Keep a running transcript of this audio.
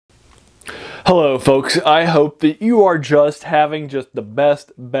Hello folks, I hope that you are just having the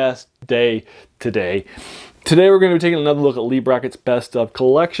best day today. Today we're going to be taking another look at Leigh Brackett's best of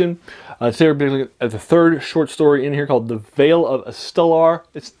collection. Today we're going to be looking at the third short story in here called The Veil of Astellar.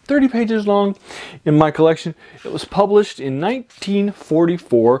 It's 30 pages long in my collection. It was published in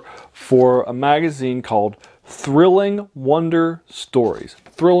 1944 for a magazine called Thrilling Wonder Stories.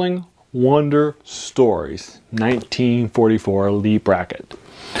 Thrilling Wonder Stories, 1944, Leigh Brackett.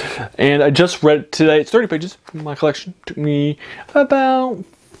 And I just read it today. It's 30 pages in my collection. Took me about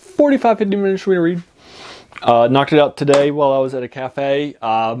 45-50 minutes for me to read. Knocked it out today while I was at a cafe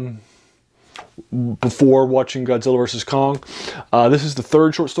before watching Godzilla vs. Kong. This is the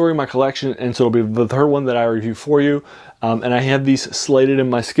third short story in my collection, and so it'll be the third one that I review for you. And I have these slated in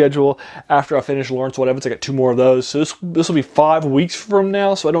my schedule. After I finish Lawrence What Evans, I got 2 more of those. So this will be 5 weeks from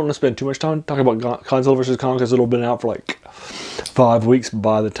now, so I don't want to spend too much time talking about Godzilla vs. Kong because it'll have been out for like 5 weeks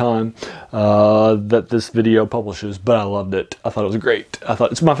by the time that this video publishes. But I loved it. I thought it was great. I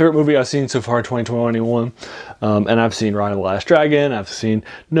thought it's my favorite movie I've seen so far in 2021. And I've seen Ride of the Last Dragon. I've seen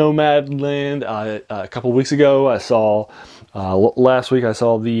Nomadland. A couple of weeks ago, I saw... last week I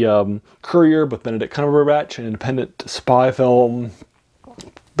saw the Courier with Benedict Cumberbatch, an independent spy film,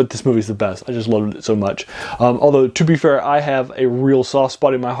 but this movie's the best. I just loved it so much. Although, to be fair, I have a real soft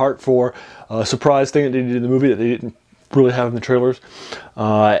spot in my heart for a surprise thing that they did in the movie that they didn't really have in the trailers.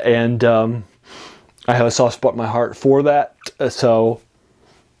 I have a soft spot in my heart for that.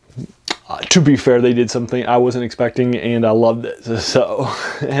 To be fair, they did something I wasn't expecting, and I loved it. So,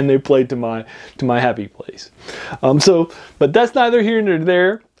 and they played to my happy place. But that's neither here nor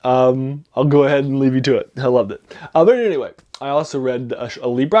there. I'll go ahead and leave you to it. I loved it. But anyway, I also read a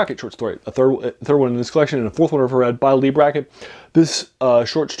Leigh Brackett short story, a third one in this collection, and a fourth one I've read by Leigh Brackett. This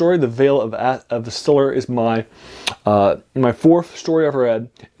short story, The Veil of Astellar, is my fourth story I've read.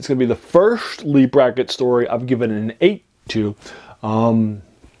 It's going to be the first Leigh Brackett story I've given an 8 to.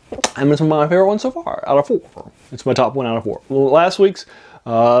 And it's my favorite one so far, out of 4. It's my top one out of 4. Well, last week's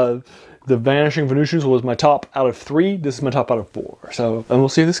The Vanishing Venusians was my top out of 3. This is my top out of 4. So, and we'll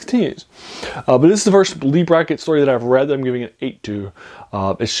see if this continues. But this is the first Leigh Brackett story that I've read that I'm giving an 8 to.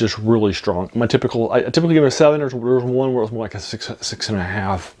 It's just really strong. I typically give it a 7. There's one where it was more like a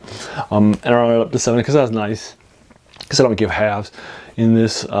 6.5. And I rounded it up to 7 because that was nice. Because I don't give halves in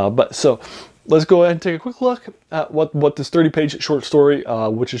this. Let's go ahead and take a quick look at what this 30-page short story,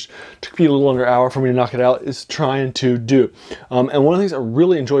 which took me a little under an hour for me to knock it out, is trying to do. And one of the things I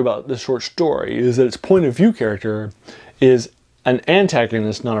really enjoy about this short story is that its point of view character is an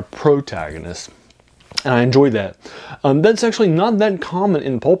antagonist, not a protagonist. And I enjoyed that. That's actually not that common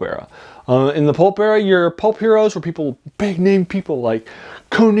in the pulp era. In the pulp era, your pulp heroes were big name people like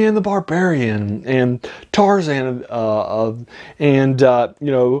Conan the Barbarian and Tarzan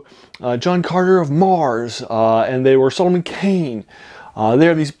John Carter of Mars, and they were Solomon Kane. They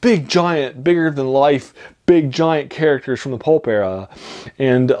are these bigger than life, big giant characters from the pulp era,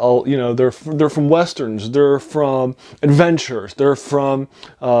 and they're from westerns, they're from adventures, they're from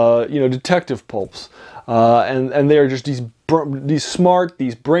detective pulps, and they are just these smart,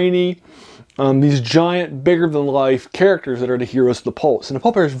 these brainy. These giant, bigger-than-life characters that are the heroes of the pulps. And the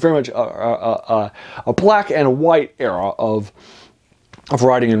pulp era is very much a black and white era of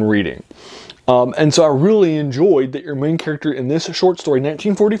writing and reading. And so I really enjoyed that your main character in this short story,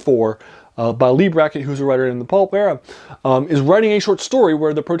 1944, by Leigh Brackett, who's a writer in the pulp era, is writing a short story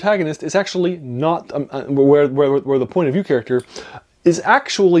where the protagonist is actually not, where the point of view character is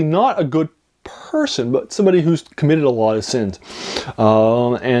actually not a good person, but somebody who's committed a lot of sins.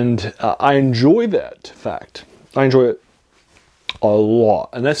 I enjoy that fact. I enjoy it a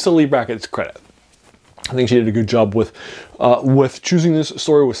lot. And that's to Leigh Brackett's credit. I think she did a good job with choosing this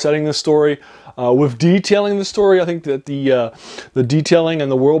story, with setting this story, with detailing the story. I think that the detailing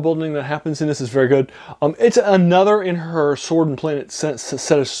and the world building that happens in this is very good. It's another in her Sword and Planet set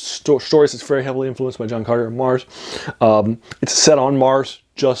of stories that's very heavily influenced by John Carter of Mars. It's set on Mars,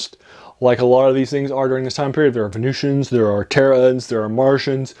 just like a lot of these things are during this time period. There are Venusians, there are Terrans, there are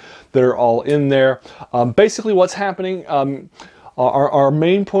Martians that are all in there. Basically what's happening, our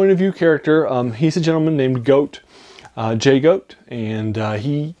main point of view character, he's a gentleman named Goat, Jay Goat, and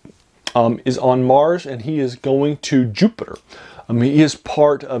he is on Mars, and he is going to Jupiter. He is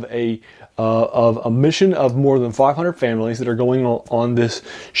part of a mission of more than 500 families that are going on this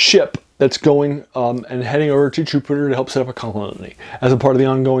ship that's going and heading over to Jupiter to help set up a colony as a part of the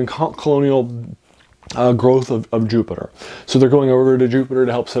ongoing colonial growth of Jupiter. So they're going over to Jupiter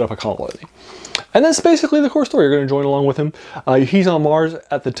to help set up a colony. And that's basically the core story. You're going to join along with him. He's on Mars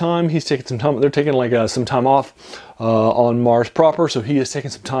at the time. He's taking some time. They're taking like some time off on Mars proper. So he is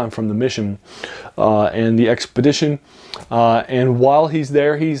taking some time from the mission and the expedition. And while he's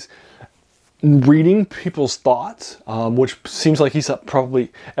there, he's reading people's thoughts, which seems like he's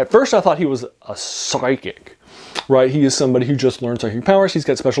probably, at first I thought he was a psychic, right? He is somebody who just learned psychic powers. He's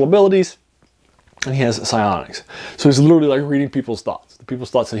got special abilities. And he has psionics. So he's literally like reading people's thoughts, the people's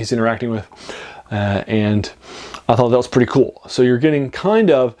thoughts that he's interacting with. And I thought that was pretty cool. So you're getting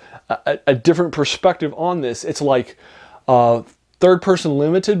kind of a different perspective on this. It's like third person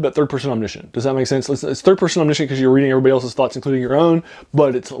limited, but third person omniscient. Does that make sense? It's third person omniscient because you're reading everybody else's thoughts, including your own,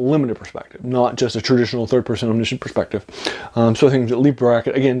 but it's a limited perspective, not just a traditional third person omniscient perspective. So I think that Leigh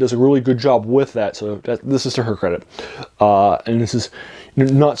Brackett, again, does a really good job with that. So this is to her credit. And this is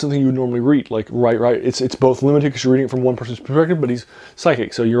not something you would normally read. Like, right. It's both limited because you're reading it from one person's perspective, but he's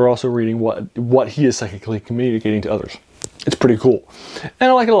psychic. So you're also reading what he is psychically communicating to others. It's pretty cool. And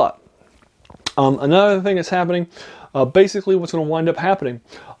I like it a lot. Another thing that's happening, basically what's going to wind up happening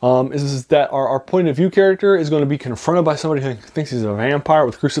is that our point of view character is going to be confronted by somebody who thinks he's a vampire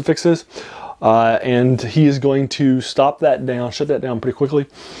with crucifixes, and he is going to shut that down pretty quickly.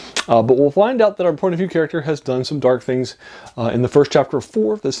 But we'll find out that our point of view character has done some dark things in the first chapter of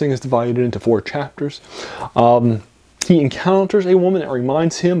 4. This thing is divided into 4 chapters. He encounters a woman that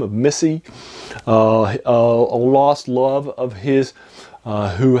reminds him of Missy, a lost love of his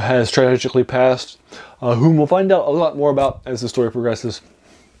who has tragically passed, whom we'll find out a lot more about as the story progresses.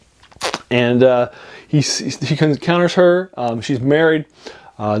 And he encounters her. She's married,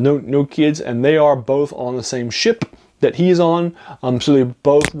 no kids, and they are both on the same ship that he is on. So they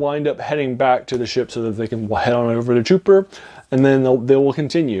both wind up heading back to the ship so that they can head on over to Jupiter, and then they will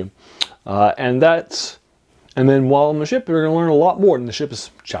continue. And then while on the ship, we're going to learn a lot more. And the ship is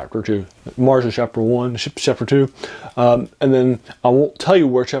chapter 2. Mars is chapter 1. The ship is chapter 2. And then I won't tell you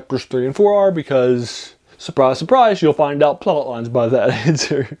where chapters 3 and 4 are because, surprise, surprise, you'll find out plot lines by that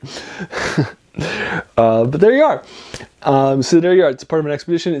answer. But there you are. So there you are. It's a part of an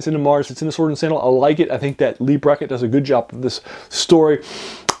expedition. It's into Mars. It's in a Sword and Sandal. I like it. I think that Leigh Brackett does a good job with this story.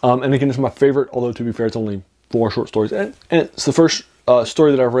 And again, it's my favorite, although to be fair, it's only 4 short stories. And it's the first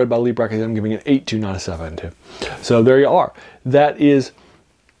story that I've read by Leigh Brackett that I'm giving an 8 to, not a 7 to. So there you are. That is,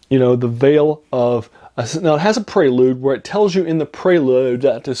 the Veil of... Now, it has a prelude where it tells you in the prelude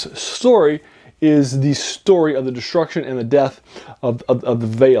that this story is the story of the destruction and the death of the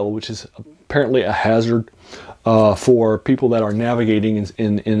Veil, which is apparently a hazard for people that are navigating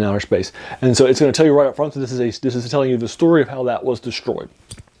in outer space. And so it's going to tell you right up front that this is telling you the story of how that was destroyed.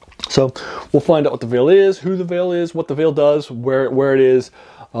 So we'll find out what the Veil is, who the Veil is, what the Veil does, where it is,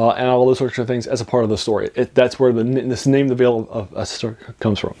 and all those sorts of things as a part of the story. That's where this name, the Veil of Astellar,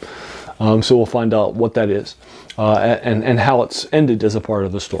 comes from. So we'll find out what that is and how it's ended as a part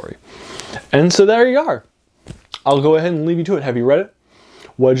of the story. And so there you are. I'll go ahead and leave you to it. Have you read it?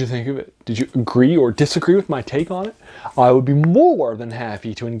 What did you think of it? Did you agree or disagree with my take on it? I would be more than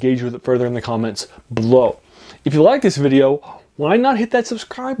happy to engage with it further in the comments below. If you like this video, why not hit that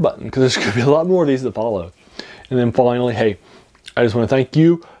subscribe button? Because there's going to be a lot more of these to follow. And then finally, hey, I just want to thank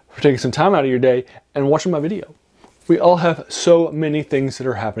you for taking some time out of your day and watching my video. We all have so many things that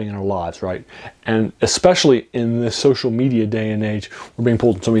are happening in our lives, right? And especially in this social media day and age, we're being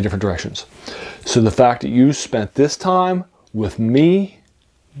pulled in so many different directions. So the fact that you spent this time with me,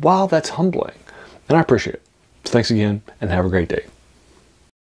 wow, that's humbling. And I appreciate it. So thanks again, and have a great day.